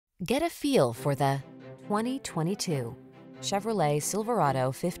Get a feel for the 2022 Chevrolet Silverado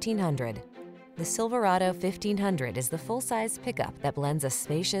 1500. The Silverado 1500 is the full-size pickup that blends a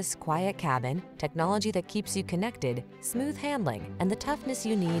spacious, quiet cabin, technology that keeps you connected, smooth handling, and the toughness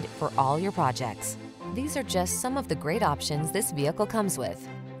you need for all your projects. These are just some of the great options this vehicle comes with: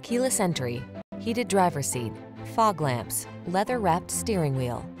 keyless entry, heated driver's seat, fog lamps, leather-wrapped steering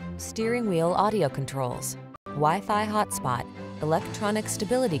wheel audio controls, Wi-Fi hotspot, electronic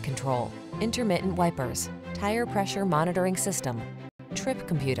stability control, intermittent wipers, tire pressure monitoring system, trip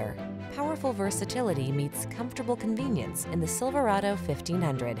computer. Powerful versatility meets comfortable convenience in the Silverado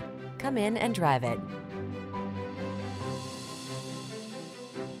 1500. Come in and drive it.